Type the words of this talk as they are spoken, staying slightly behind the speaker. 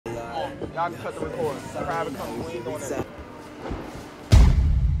Y'all can cut the recording. Private company, we ain't doing that.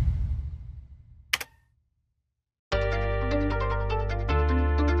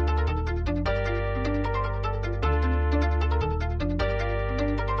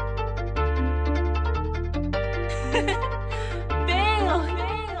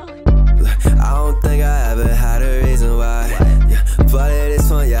 I don't think I ever had a reason why, yeah. But at this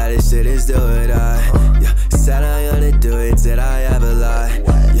point, yeah, this shit is do or die, yeah. Said I gonna do it, did I ever lie,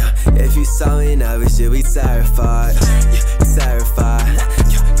 yeah. If you saw me now, you should be terrified, yeah. Terrified,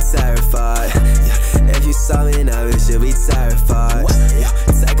 yeah. Terrified, yeah. If you saw me now, you should be terrified, yeah.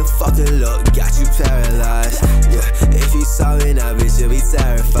 Take a fucking look, got you paralyzed, yeah. If you saw me now, you should be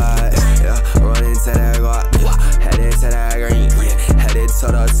terrified, yeah. Running to that rock, yeah. Headed to that green, yeah. Headed to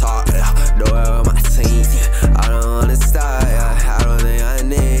the top, yeah. Nowhere with my team, yeah. I don't wanna stop, yeah. I don't think I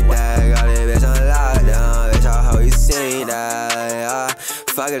need that. Got it, bitch, on lockdown, bitch, I hope you seen that, yeah.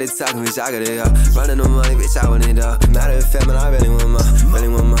 Fuck it, it's talking, bitch, I got it, yeah. Running the money, bitch, I want it, though. Matter of fact, man, I really want more, really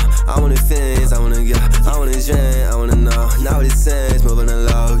want more. I want the things, I wanna get, I wanna drink, I wanna know. Now what it says, moving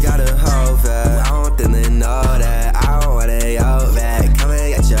along, gotta hold back. I don't think they know that, I don't want it, yo, back. Come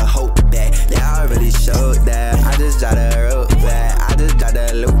and get your hope back, yeah, I already showed that. I just got the rope back, I just got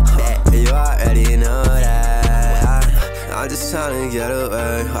the loop back. You already know that. I'm just tryna get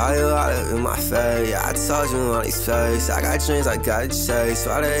away. Why you all up in my face? Yeah, I told you on these face. I got dreams I gotta chase.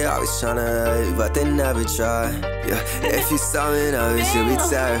 Why they always tryna hate, but they never try? Yeah, if you saw me now, you should be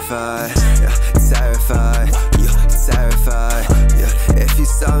terrified. Yeah, terrified. Yeah, terrified. Yeah, if you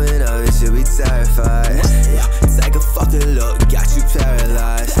saw me now, you should be terrified. Yeah, take a fucking look, got you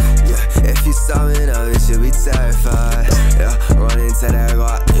paralyzed. Yeah, if you saw me now, you should be terrified. Yeah, running to that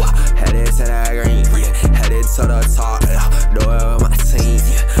rock. Headed to that green. Headed to the top. Nowhere with my team,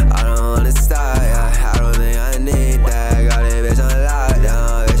 yeah. I don't wanna stop, yeah. I don't think I need that. Got it, bitch, on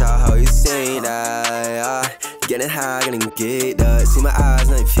lockdown, bitch, I hope you seen that, yeah. Getting high, getting geeked up. See my eyes,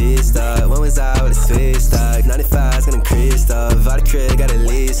 now you pissed up. When was I with a switch stuck? 95's gonna crease up. Out the crib, got a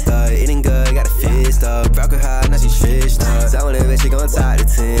list up. Eating good, got a fist up. Broke her high, now she fished up. So when that bitch, she gon' talk to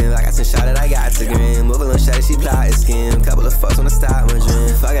Tim. I got some shot that I got to grin. Move a little shady, she plot and skim. Couple of fucks wanna stop my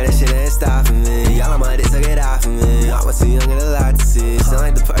dream. Fuck that shit ain't stopping me. Y'all on my dick, so get off of me. I was too young and a lot to see. Still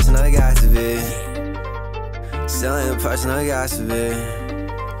ain't the person I got to be. Still ain't the person I got to be.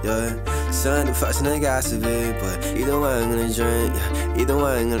 Yeah, still ain't the person I got to be. But either way I'm gonna drink, yeah. Either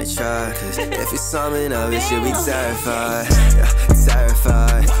way I'm gonna try. Cause if you saw me now, you should be terrified. Yeah,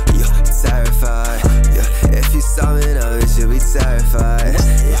 terrified. Yeah, terrified. Yeah, if you saw me now, you should be terrified.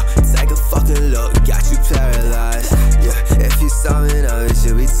 Yeah, take a fucking look, got you paralyzed. Yeah, if you saw me now, you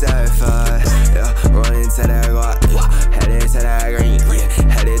should be terrified. Yeah, running to that rock. Headed to that green.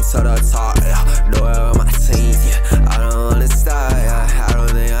 Headed to the top. Nowhere with my team. I don't wanna stop, yeah. I don't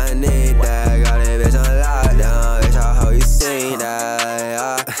think I need that. Got it, bitch, on lockdown, bitch, I hope you seen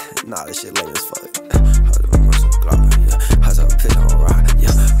that, yeah. Nah, this shit lame as fuck. I saw a pitch on rock,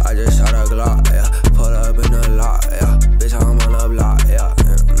 yeah. I just shot a Glock, yeah. Pull up in the lot, yeah. Bitch, I'm on the block, yeah.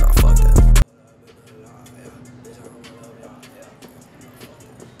 Nah, fuck that.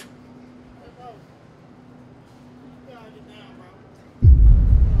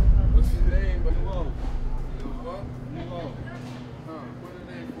 What's his name, bro? Put it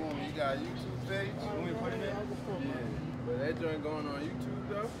in for me. You got a YouTube page? When we put it in? Yeah. But that joint going on YouTube,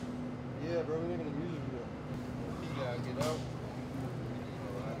 though? Yeah, bro. We're making a music video. You gotta get out.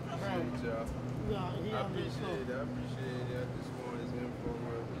 I appreciate it. I just wanted this info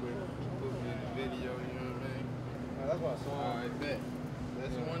real quick. Put me in the video, you know what I mean? That's my song. Alright, bet.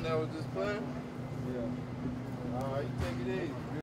 That's the one that was just playing? Yeah. Alright, you take it easy.